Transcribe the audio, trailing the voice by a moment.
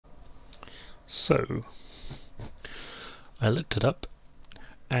So, I looked it up,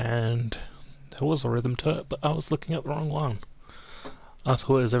 and there was a rhythm to it, but I was looking at the wrong one. I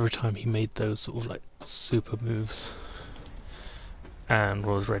thought it was every time he made those sort of like super moves and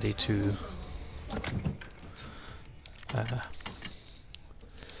was ready to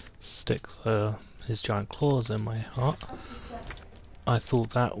stick his giant claws in my heart. I thought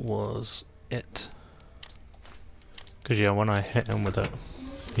that was it. Because yeah, when I hit him with it,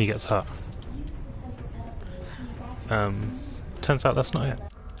 he gets hurt. Turns out that's not it.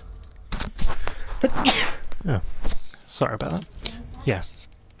 Oh, sorry about that. Yeah.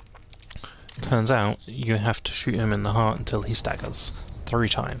 Turns out you have to shoot him in the heart until he staggers 3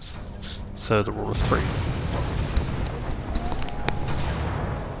 times. So the rule of 3.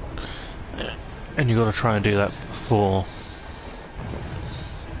 And you gotta try and do that before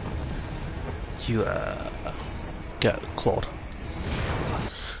you get clawed.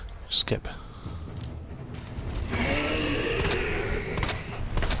 Skip.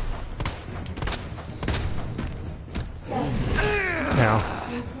 Now.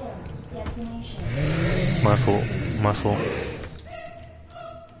 My fault. My fault.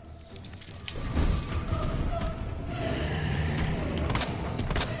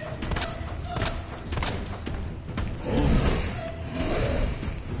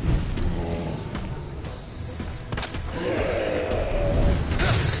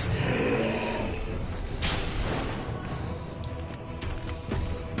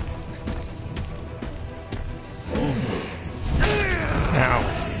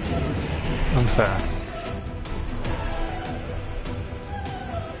 Unfair.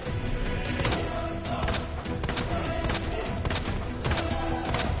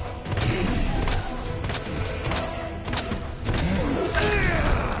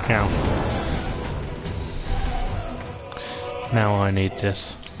 Ow. Now I need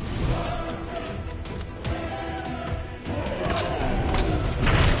this.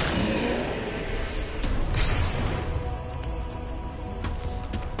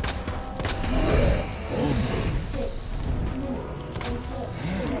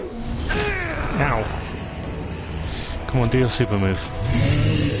 Ow. Come on, do your super move.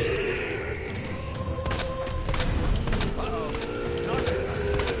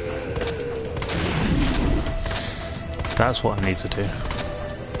 That's what I need to do.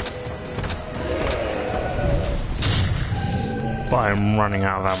 But I'm running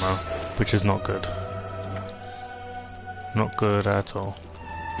out of ammo, which is not good. Not good at all.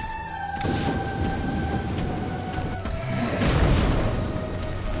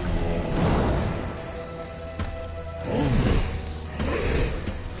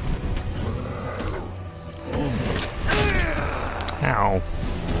 Ow.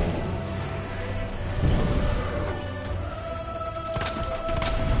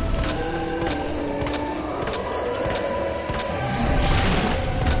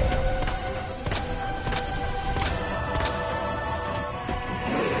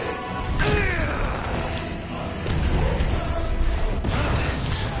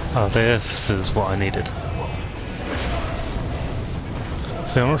 Oh, this is what I needed.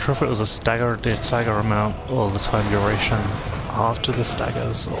 So I'm not sure if it was a stagger amount or the time duration after the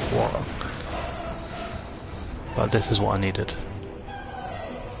staggers or what. But this is what I needed.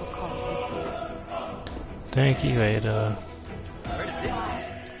 Thank you, Ada. Where did this thing?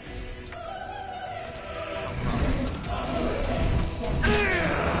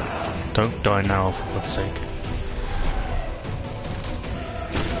 Don't die now, for God's sake.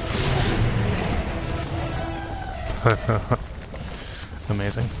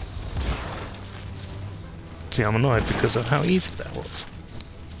 Amazing. See, I'm annoyed because of how easy that was.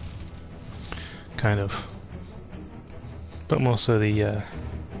 Kind of. But more so the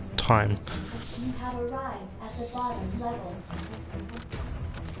time. You have arrived at the bottom level.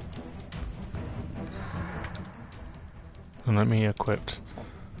 And let me equip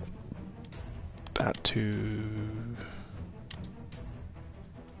that to...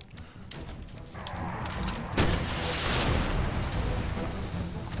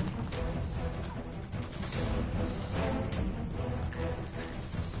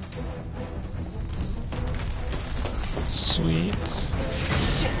 Sweet.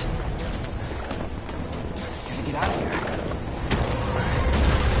 Shit! Gotta get out of here.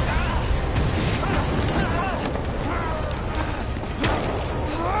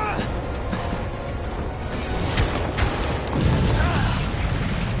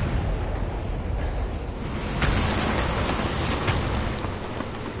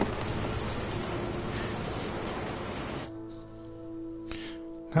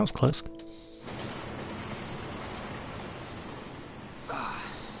 That was close.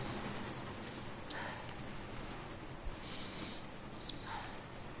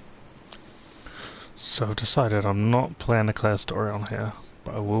 So I've decided I'm not playing the Claire story on here,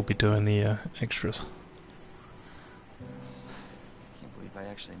 but I will be doing the extras. Can't believe I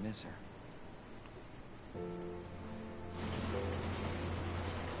actually miss her.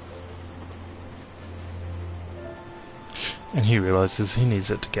 And he realizes he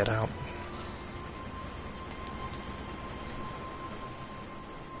needs it to get out.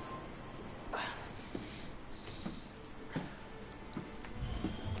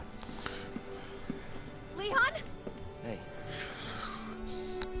 Hey,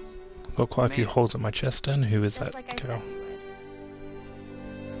 Got quite a few holes in my chest then. Who is Just that like I girl? said you would.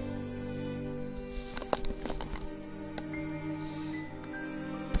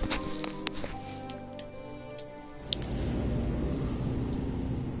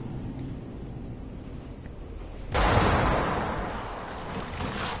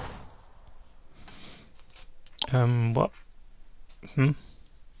 What?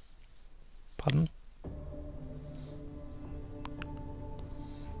 Pardon?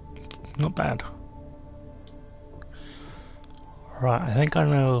 Not bad. Right, I think I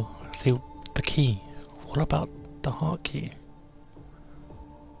know the key. What about the heart key?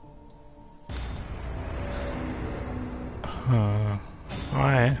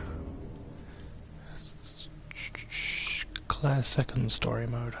 Alright. Claire second story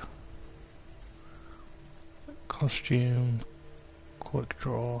mode. Costume. Quick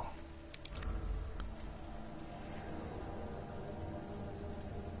draw.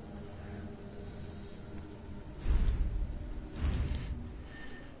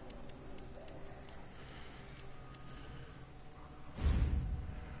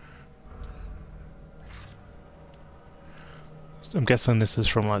 I'm guessing this is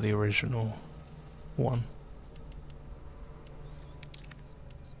from like the original one.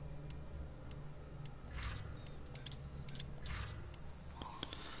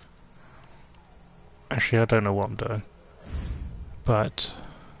 Actually, I don't know what I'm doing, but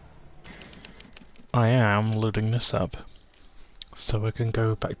I am loading this up so I can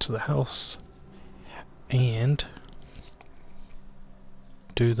go back to the house and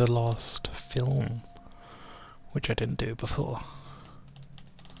do the last film, which I didn't do before.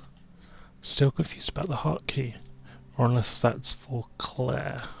 Still confused about the heart key, or unless that's for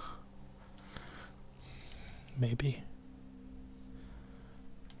Claire. Maybe.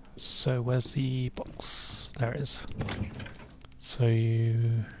 So where's the box? There it is. So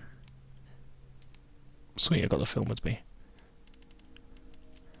you... Sweet, I got the film with me.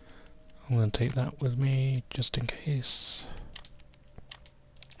 I'm going to take that with me just in case.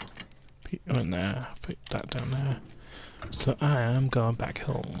 Put you in there, put that down there. So I am going back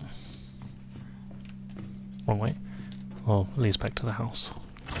home. Wrong way. Well, at least back to the house.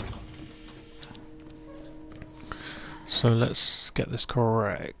 So let's get this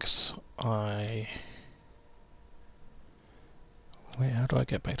correct. Wait, how do I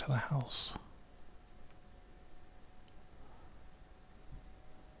get back to the house?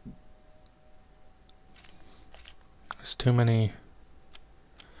 There's too many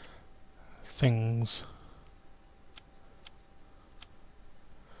things.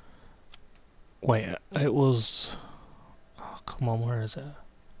 Wait, it was... Oh, come on, where is it?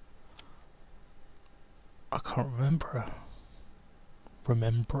 I can't remember.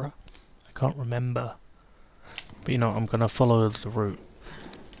 I can't remember. But you know, I'm gonna follow the route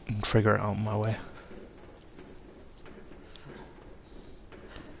and figure it out my way.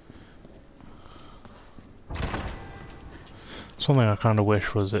 Something I kind of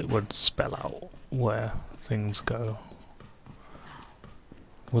wish was it would spell out where things go.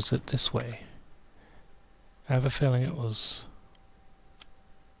 Was it this way? I have a feeling it was...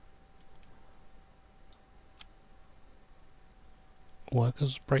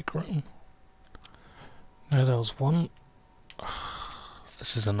 Workers' break room? No, there was one...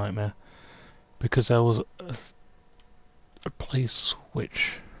 This is a nightmare. Because there was a place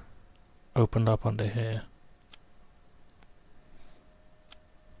which opened up under here.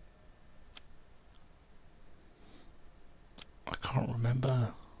 I can't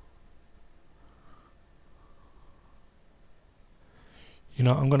remember. You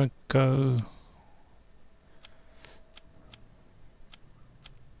know, I'm gonna go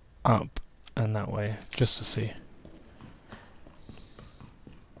up and that way just to see.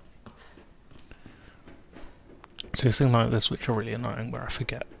 So things like this which are really annoying where I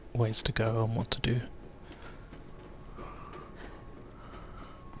forget ways to go and what to do.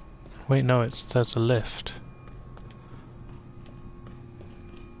 Wait, no, it says a lift.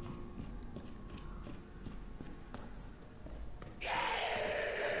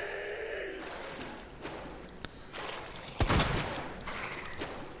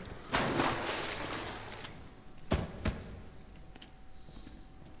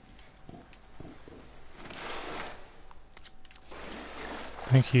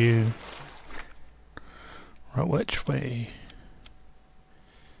 Thank you. Right, which way?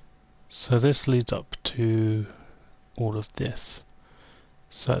 So this leads up to all of this.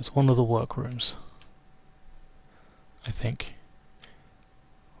 So it's one of the workrooms, I think.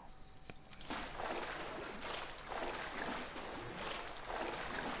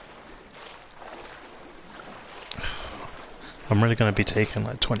 I'm really going to be taking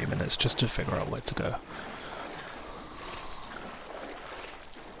like 20 minutes just to figure out where to go.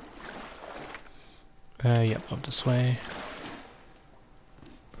 Yep, up this way.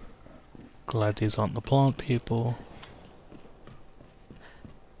 Glad these aren't the plant people.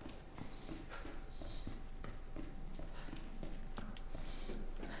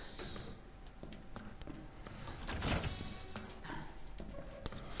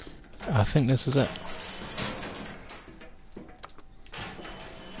 I think this is it.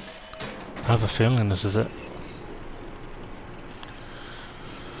 I have a feeling this is it.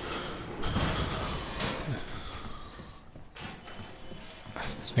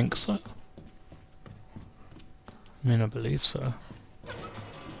 I think so. I mean, I believe so.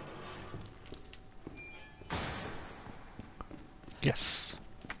 Yes.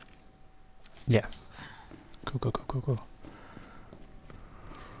 Yeah. Go, go, go, go, go.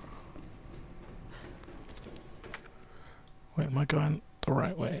 Wait, am I going the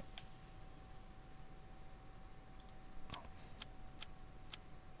right way?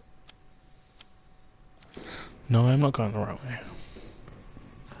 No, I'm not going the right way.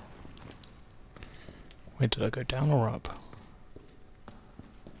 Wait, did I go down or up?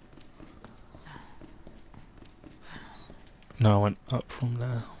 No, I went up from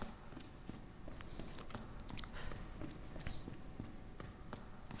there.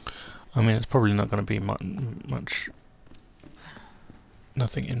 I mean, it's probably not going to be much...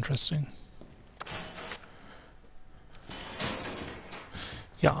 Nothing interesting.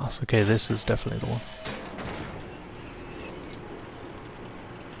 Yes, okay, this is definitely the one.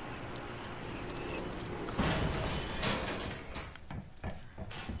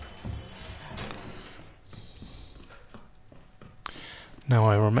 Now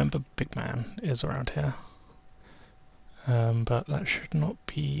I remember Big Man is around here, but that should not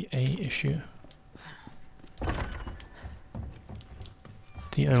be a issue.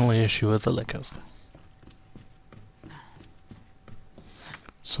 The only issue are the lickers.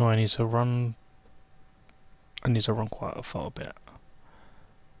 So I need to run quite a far bit.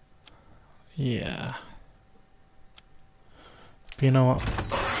 Yeah. But you know what?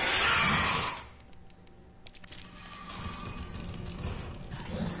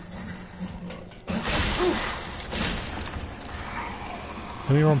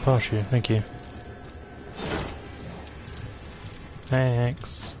 Let me run past you, thank you.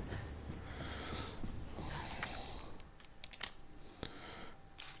 Thanks.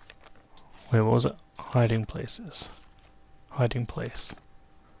 Wait, what was it? Hiding places. Hiding place.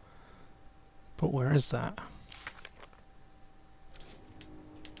 But where is that?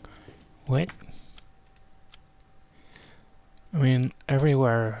 Wait. I mean,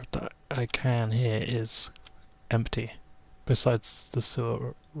 everywhere that I can here is empty. Besides the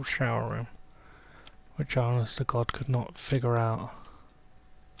sewer shower room. Which I honest to God could not figure out.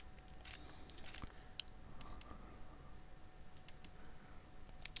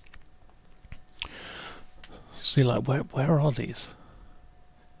 See, like, where are these?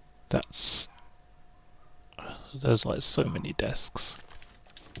 There's like so many desks.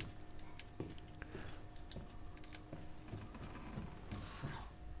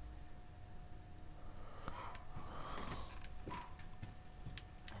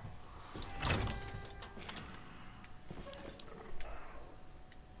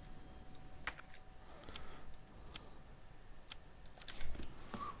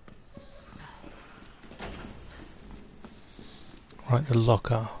 Right, the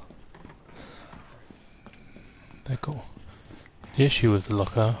locker. They're cool. The issue with the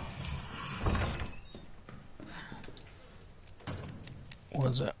locker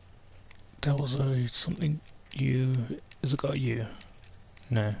was it? There was something you... Is it got you?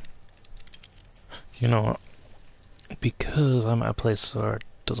 No. You know what? Because I'm at a place where it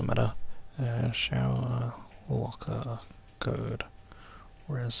doesn't matter. Shower, locker, code.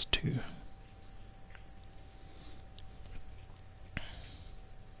 Where's 2?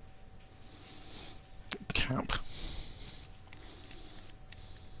 Camp.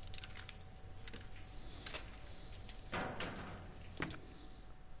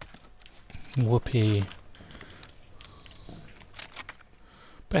 Whoopee.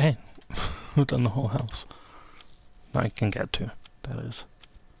 But hey, we've done the whole house. I can get to, that is.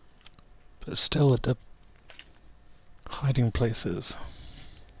 But still at the hiding places.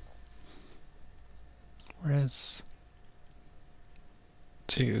 Res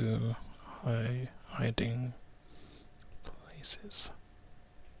to hiding places.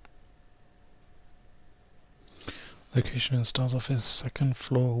 Location in Star's office, second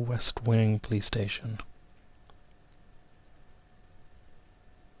floor, West Wing Police Station.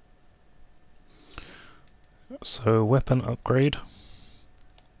 So, weapon upgrade.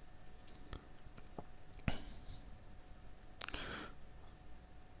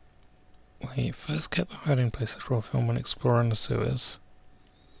 Wait, first get the hiding places for a film when exploring the sewers.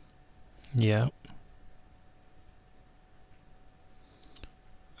 Yeah.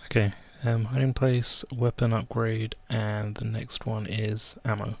 Okay, hiding place, weapon upgrade, and the next one is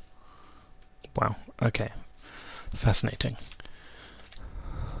ammo. Wow, okay. Fascinating.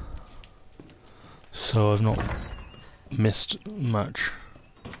 So I've not missed much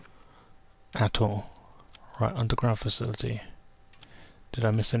at all. Right, underground facility. Did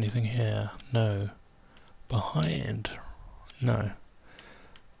I miss anything here? No. Behind? No.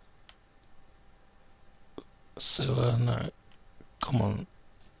 Sewer? No. Come on.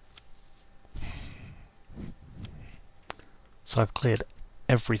 So I've cleared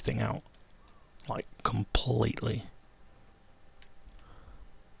everything out. Like, completely.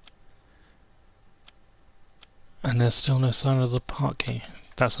 And there's still no sign of the part key.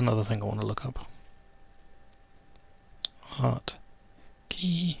 That's another thing I want to look up. Heart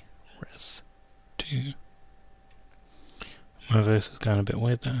key res 2. My voice is going a bit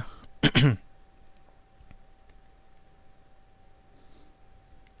weird there.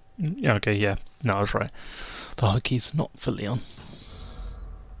 Yeah, okay, yeah. No, I was right. The heart key's not fully on.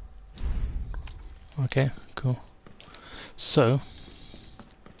 Okay, cool. So,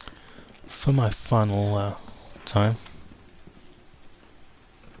 for my final time,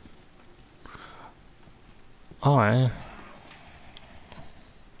 I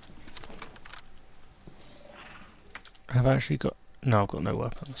have actually got... No, I've got no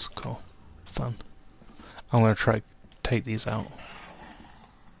weapons. Cool. Fun. I'm going to try to take these out.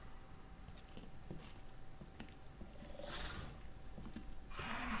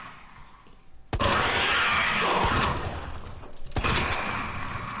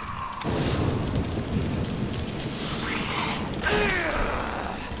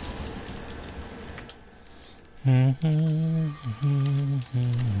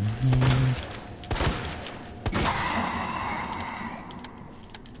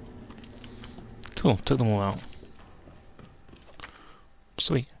 Cool, took them all out.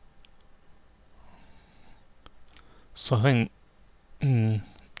 Sweet. So I think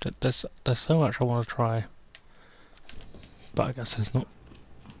there's so much I want to try, but I guess there's not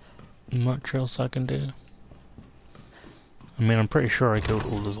much else I can do. I mean, I'm pretty sure I killed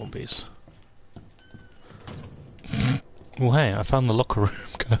all the zombies. Well, hey, I found the locker room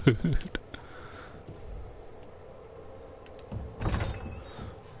code.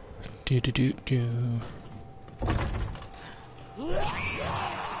 Do.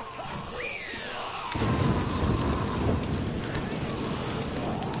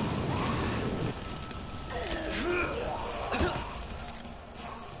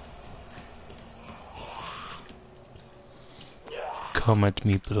 Come at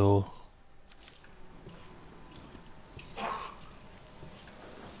me, bro.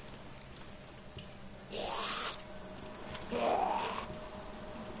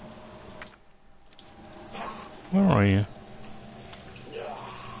 Where are you?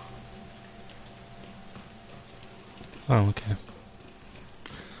 Oh, okay.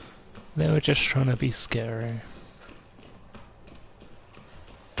 They were just trying to be scary.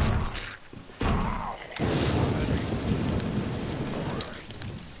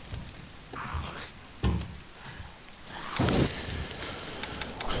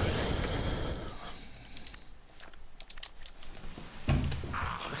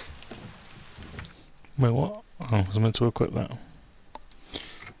 Wait, what? Oh, I was meant to equip that.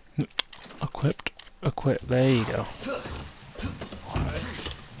 Equip, there you go.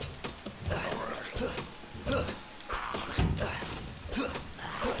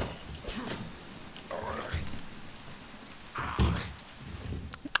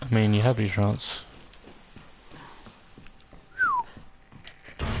 I mean, you have your chance.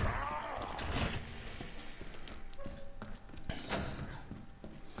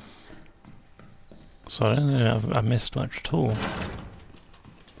 So I don't think I missed much at all.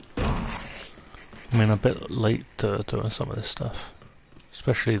 I mean, a bit late to doing some of this stuff.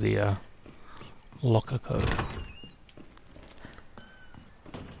 Especially the locker code.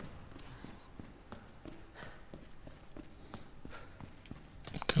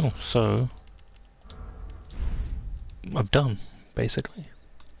 Cool, so I've done, basically.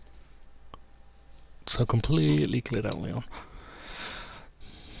 So completely cleared out Leon.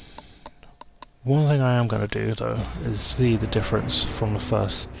 One thing I am going to do though is see the difference from the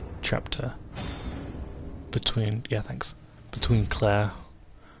first chapter between between Claire,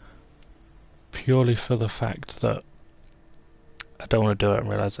 purely for the fact that I don't want to do it and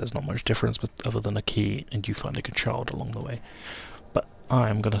realise there's not much difference other than a key and you finding a child along the way. But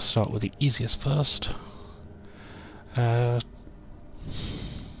I'm going to start with the easiest first. Tale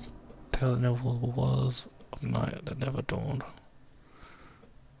that never was, of night that never dawned.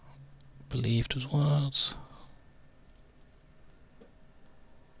 Believed his words.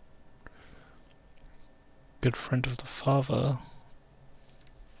 Good friend of the father.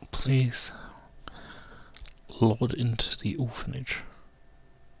 Please. Lord into the orphanage.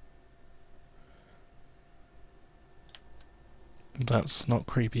 That's not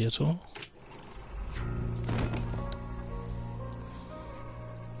creepy at all.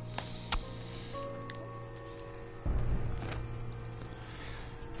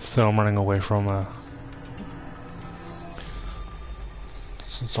 So I'm running away from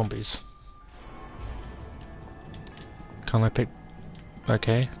some zombies. Can I pick...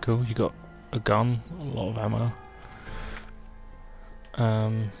 Okay, cool, you got a gun, a lot of ammo.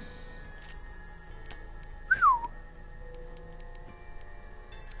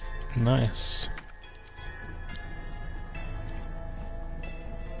 Nice.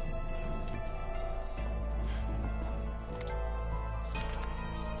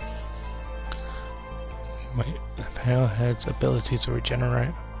 Wait, Palehead's ability to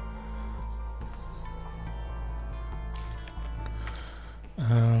regenerate.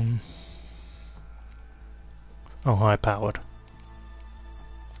 Oh, high powered.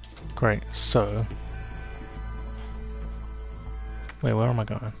 Great, so... Wait, where am I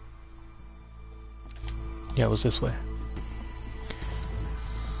going? Yeah, it was this way.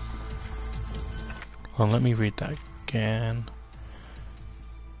 Hold on, let me read that again.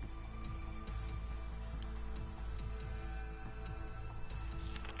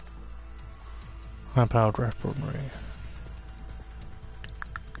 High powered weaponry.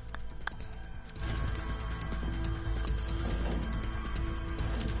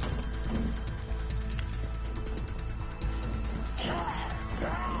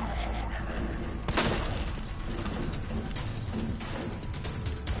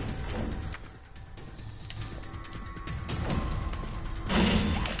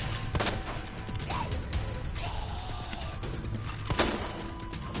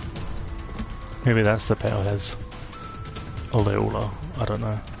 Maybe that's the Paleheads. Or they all are. I don't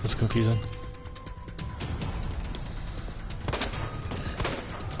know. It's confusing.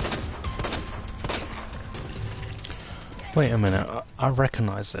 Wait a minute. I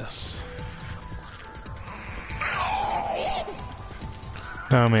recognise this.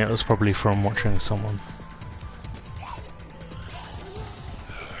 No, I mean it was probably from watching someone.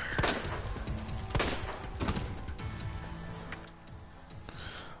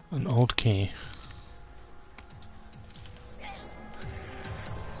 An old key.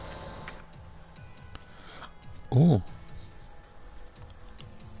 Ooh.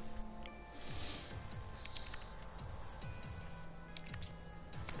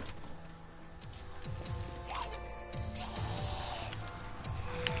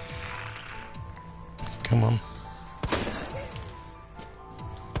 Come on.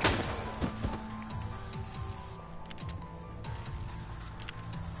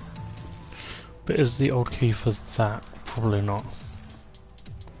 But is the old key for that? Probably not.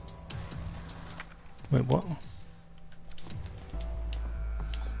 Wait, what?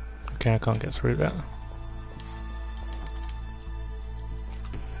 Okay, I can't get through that.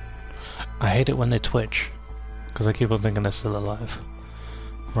 I hate it when they twitch, because I keep on thinking they're still alive.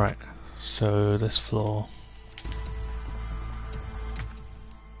 Right, so this floor.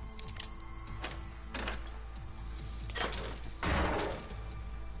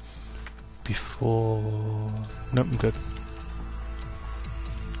 Before... Nope, I'm good.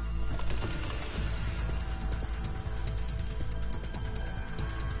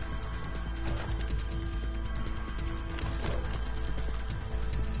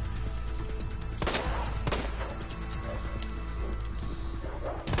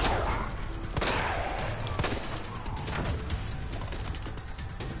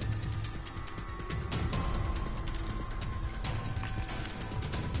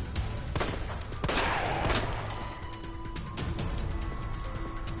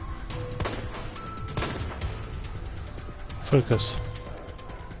 Focus.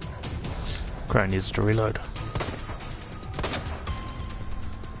 Ground needs to reload.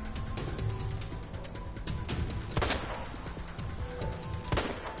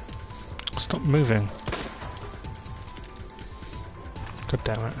 Stop moving. God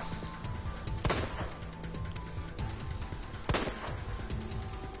damn it.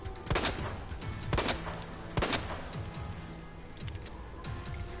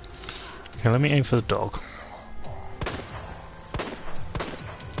 Okay, let me aim for the dog.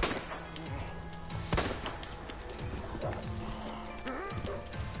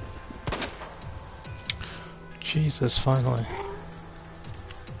 Jesus, finally.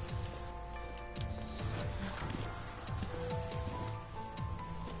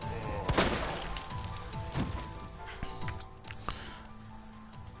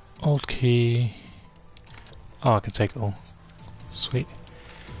 Old key. Oh, I can take it all. Sweet.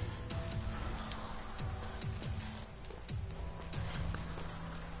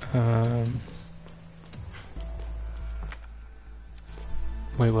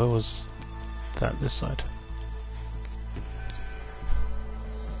 Wait, where was that? This side?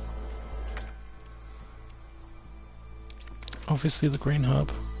 Obviously the green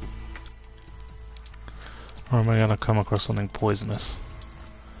herb. Or am I gonna come across something poisonous?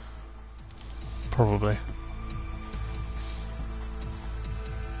 Probably.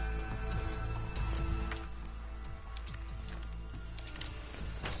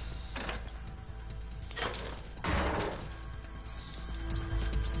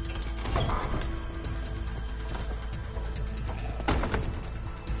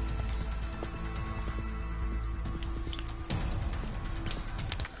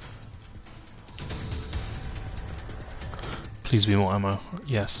 Please be more ammo.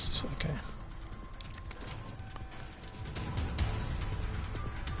 Yes, okay.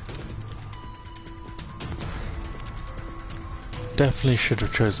 Definitely should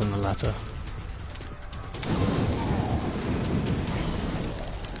have chosen the latter.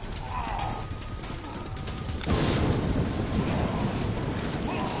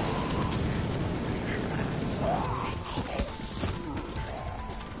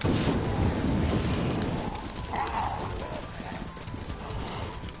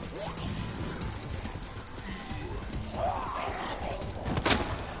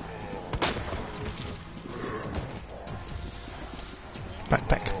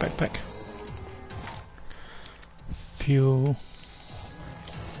 Backpack. Fuel.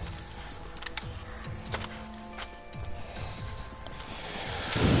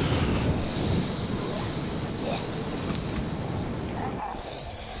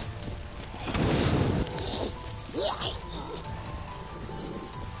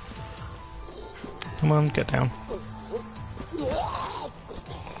 Come on, get down.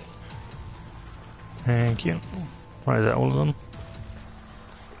 Thank you. Right, is that all of them?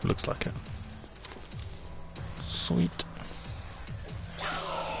 Looks like it. Sweet.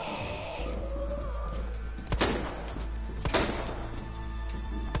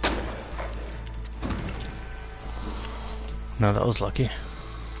 No, that was lucky.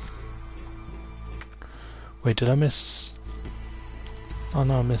 Wait, did I miss? Oh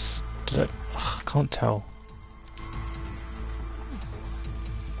no, I missed. Did I? Ugh, I can't tell.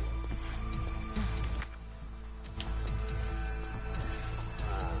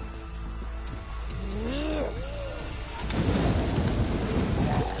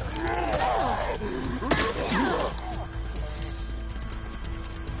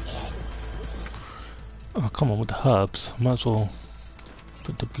 Oh, come on with the herbs. Might as well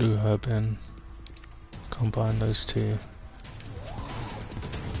put the blue herb in. Combine those two.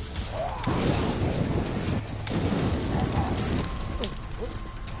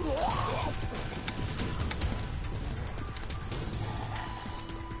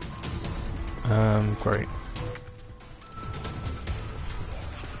 Great.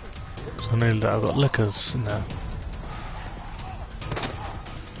 So I know that I've got liquors in there.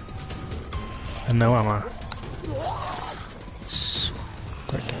 And no ammo.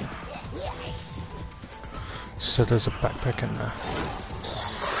 Great. So there's a backpack in there.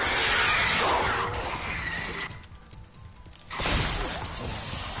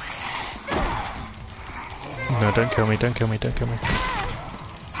 No, don't kill me, don't kill me, don't kill me.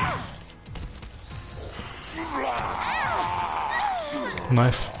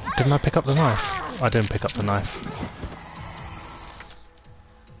 Knife. Didn't I pick up the knife? I didn't pick up the knife.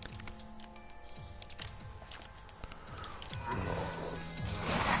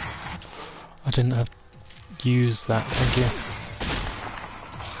 I didn't have used that, thank you.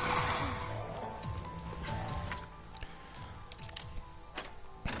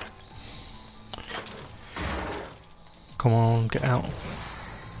 Come on, get out.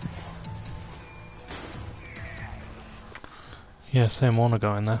 Yeah, same wanna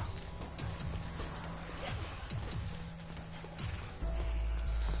go in there.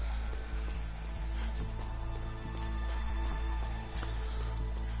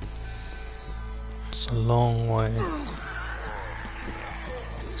 It's a long way.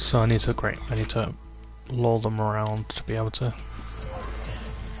 So I need to lure them around to be able to.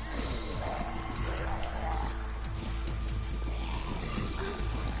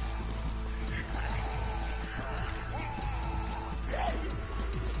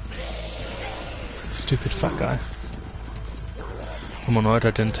 Stupid fat guy. I'm annoyed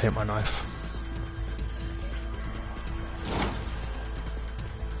I didn't take my knife.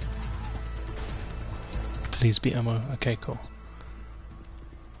 Please be ammo. Okay, cool.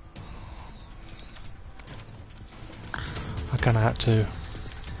 I kinda had to.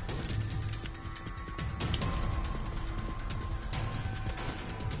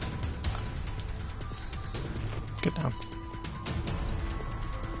 Get down.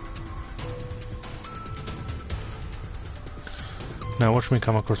 Now watch me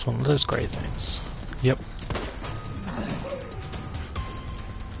come across one of those grey things. Yep.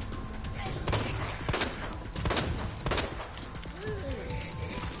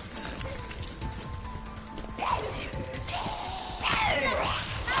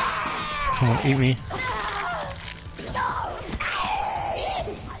 Come on, eat me.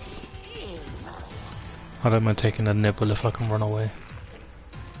 I don't mind taking a nibble if I can run away.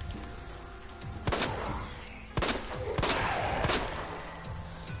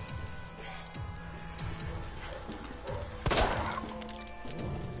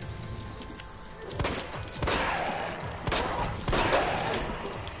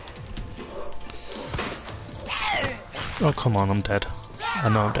 Oh come on, I'm dead. I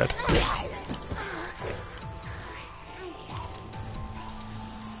know I'm dead.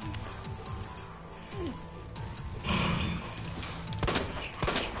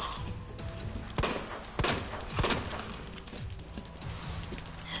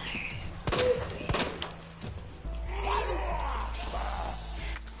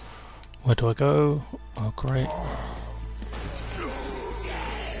 Where do I go? Oh great.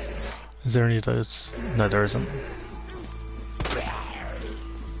 Is there any of those? No, there isn't.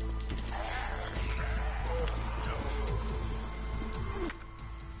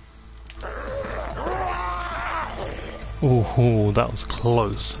 Ooh, that was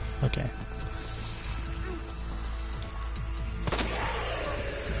close. Okay.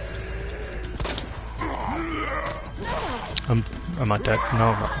 Am I dead? No,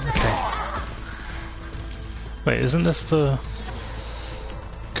 I'm not. Okay. Wait, isn't this the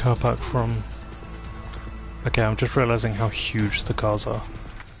car park from... Okay, I'm just realizing how huge the cars are.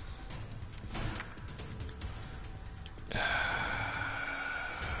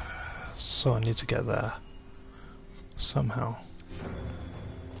 So I need to get there. Somehow.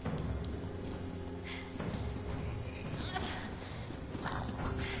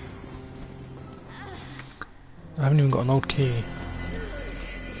 I haven't even got an old key.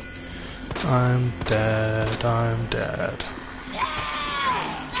 I'm dead, I'm dead.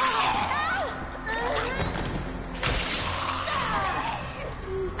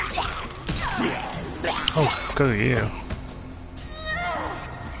 Oh, go you.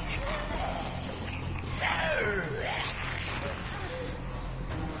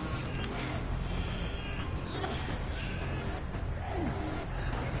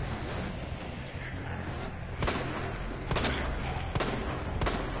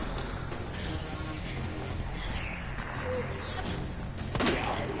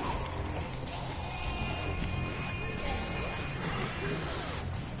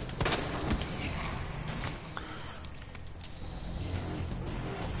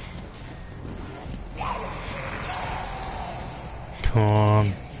 Come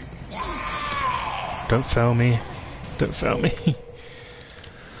on. Don't fail me. Don't fail me.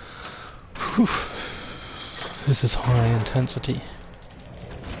 Whew. This is high intensity.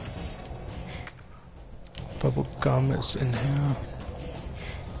 Bubble gum is in here.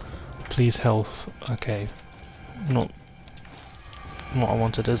 Please health. Okay. Not what I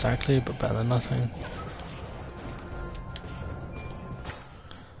wanted exactly, but better than nothing.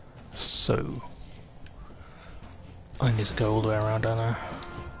 So I need to go all the way around down there.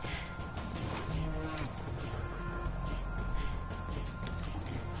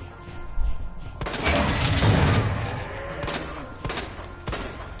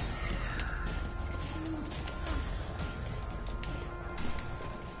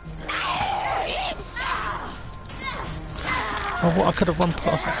 Oh, what? I could have run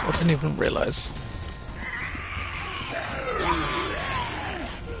past this. I didn't even realise.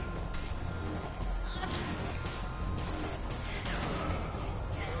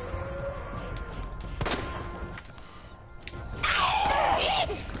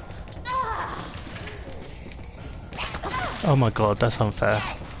 Oh my god, that's unfair.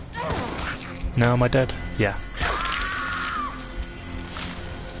 Now am I dead? Yeah.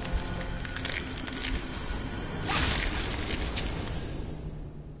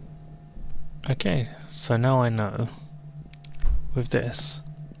 Okay, so now I know with this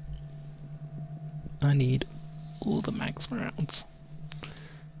I need all the max rounds.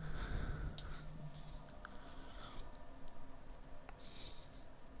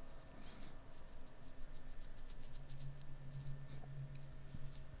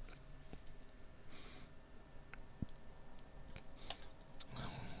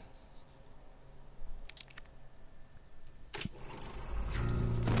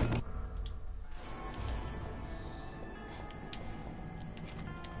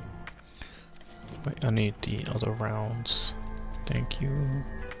 Wait, I need the other rounds. Thank you.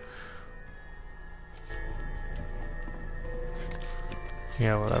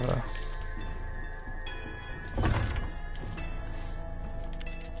 Yeah, whatever.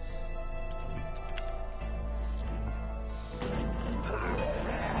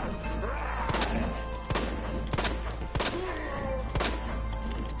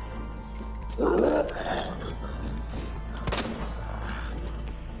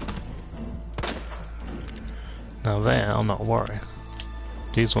 Now there, I'm not worried.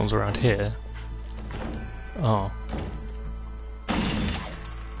 These ones around here. Oh.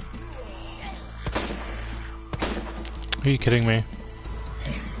 Are you kidding me?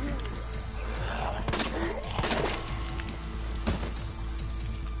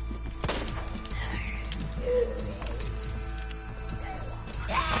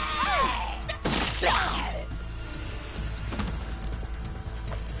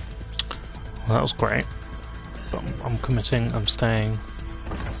 Well, that was great. But I'm committing, I'm staying.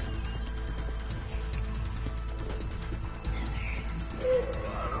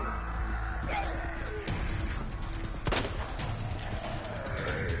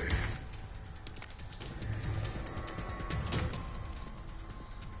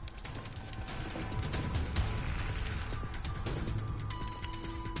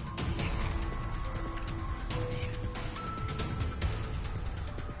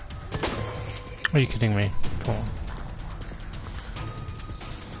 Are you kidding me? Come on.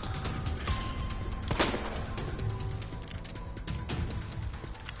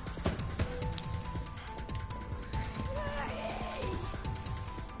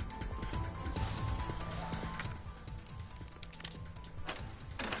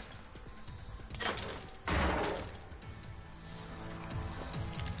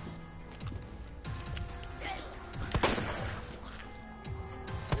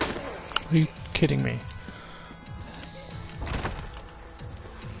 Are you kidding me?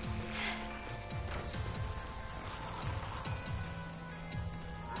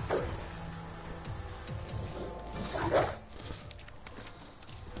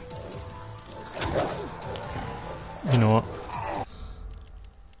 You know what?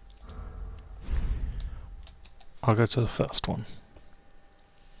 I'll go to the first one.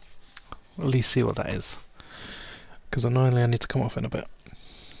 At least see what that is. Because annoyingly I need to come off in a bit.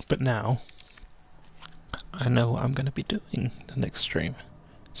 But now, I know what I'm going to be doing the next stream.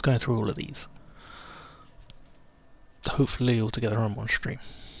 It's going through all of these. Hopefully all together on one stream.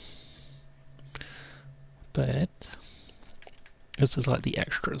 But this is like the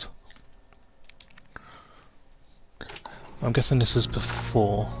extras. I'm guessing this is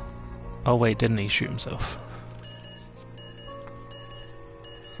before... Oh wait, didn't he shoot himself?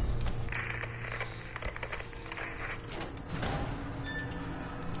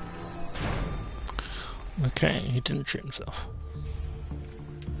 Okay, he didn't shoot himself.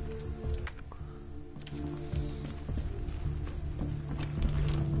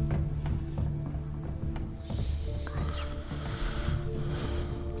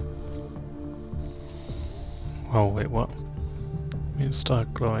 Oh wait, what? You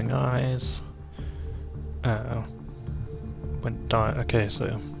start glowing eyes. When die. Okay,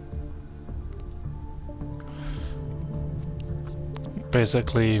 so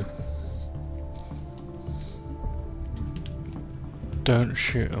basically, don't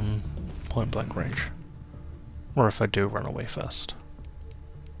shoot them point blank range, or if I do, run away first.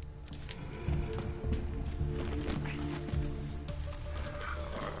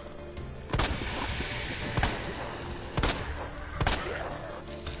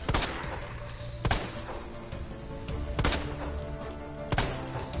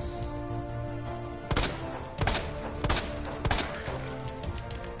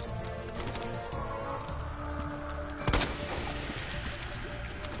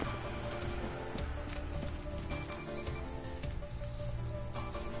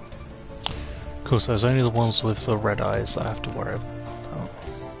 Cool, so there's only the ones with the red eyes that I have to worry about.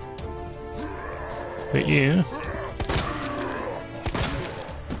 But you...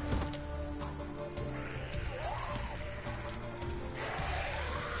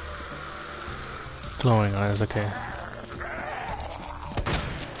 Glowing eyes, okay.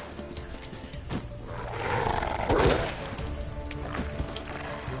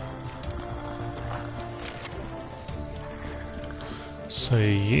 So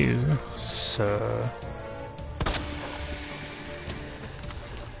you, sir...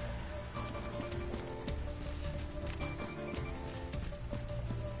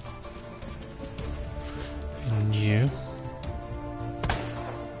 And you...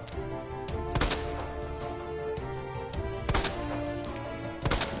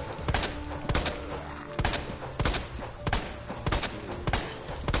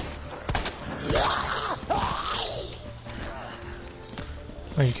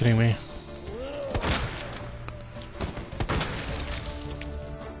 Are you kidding me?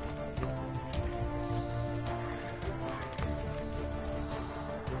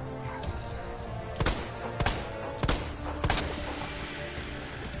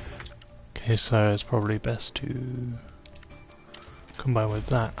 Okay, so it's probably best to combine with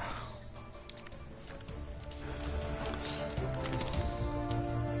that.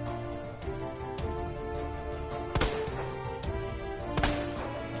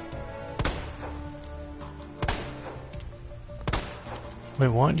 Wait,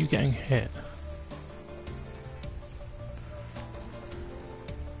 why aren't you getting hit?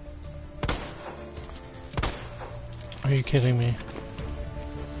 Are you kidding me?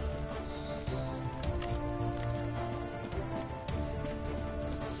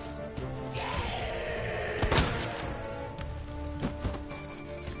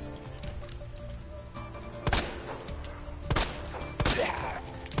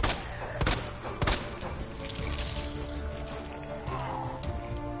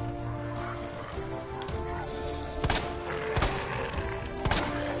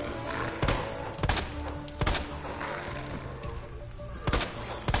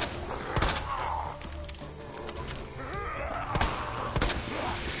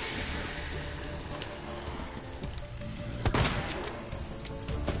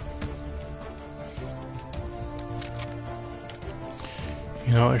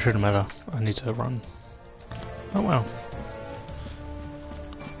 You know what, it shouldn't matter. I need to run. Oh well.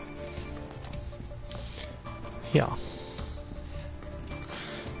 Yeah.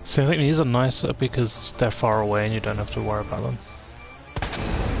 So I think these are nicer because they're far away and you don't have to worry about them.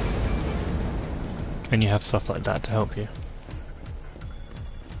 And you have stuff like that to help you.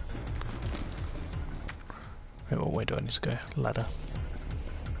 Wait, what way do I need to go? Ladder.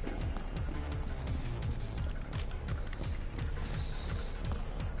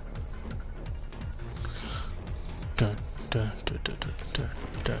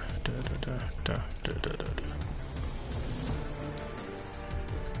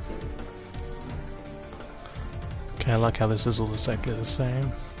 Okay, I like how this is all exactly the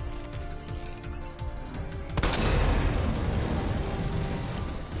same.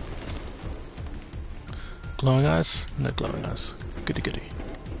 Glowing eyes? No glowing eyes. Goody goody.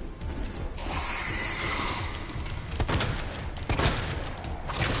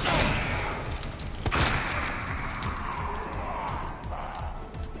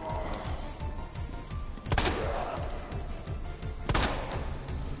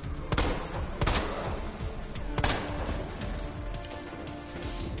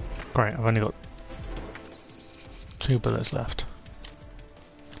 Great, I've only got 2 bullets left.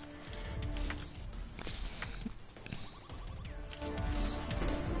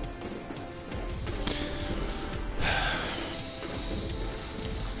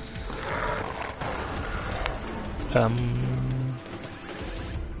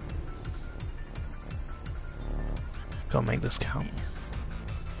 Gotta make this count.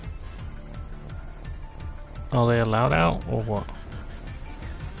 Are they allowed out or what?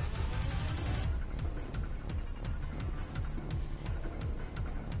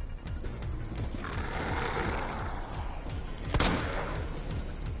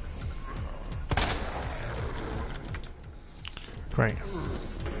 Great.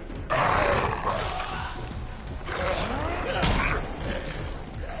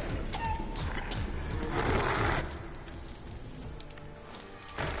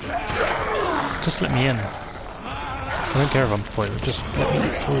 Just let me in. I don't care if I'm spoiled, just let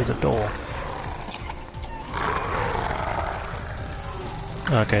me through the door.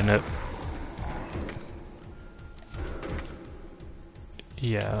 Okay, no.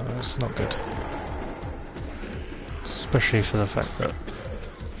 Yeah, that's not good. Especially for the fact that...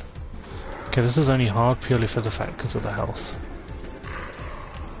 Okay, this is only hard purely for the fact because of the health.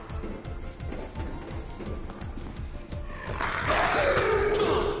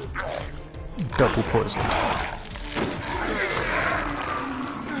 double poisoned.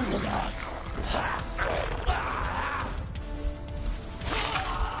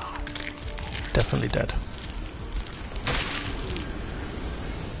 Definitely dead.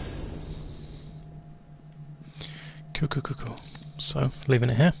 Cool. So, leaving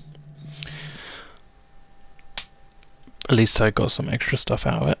it here. At least I got some extra stuff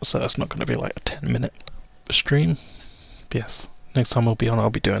out of it, so it's not going to be like a 10-minute stream. But yes, next time I'll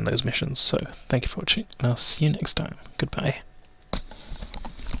be doing those missions, so thank you for watching, and I'll see you next time. Goodbye.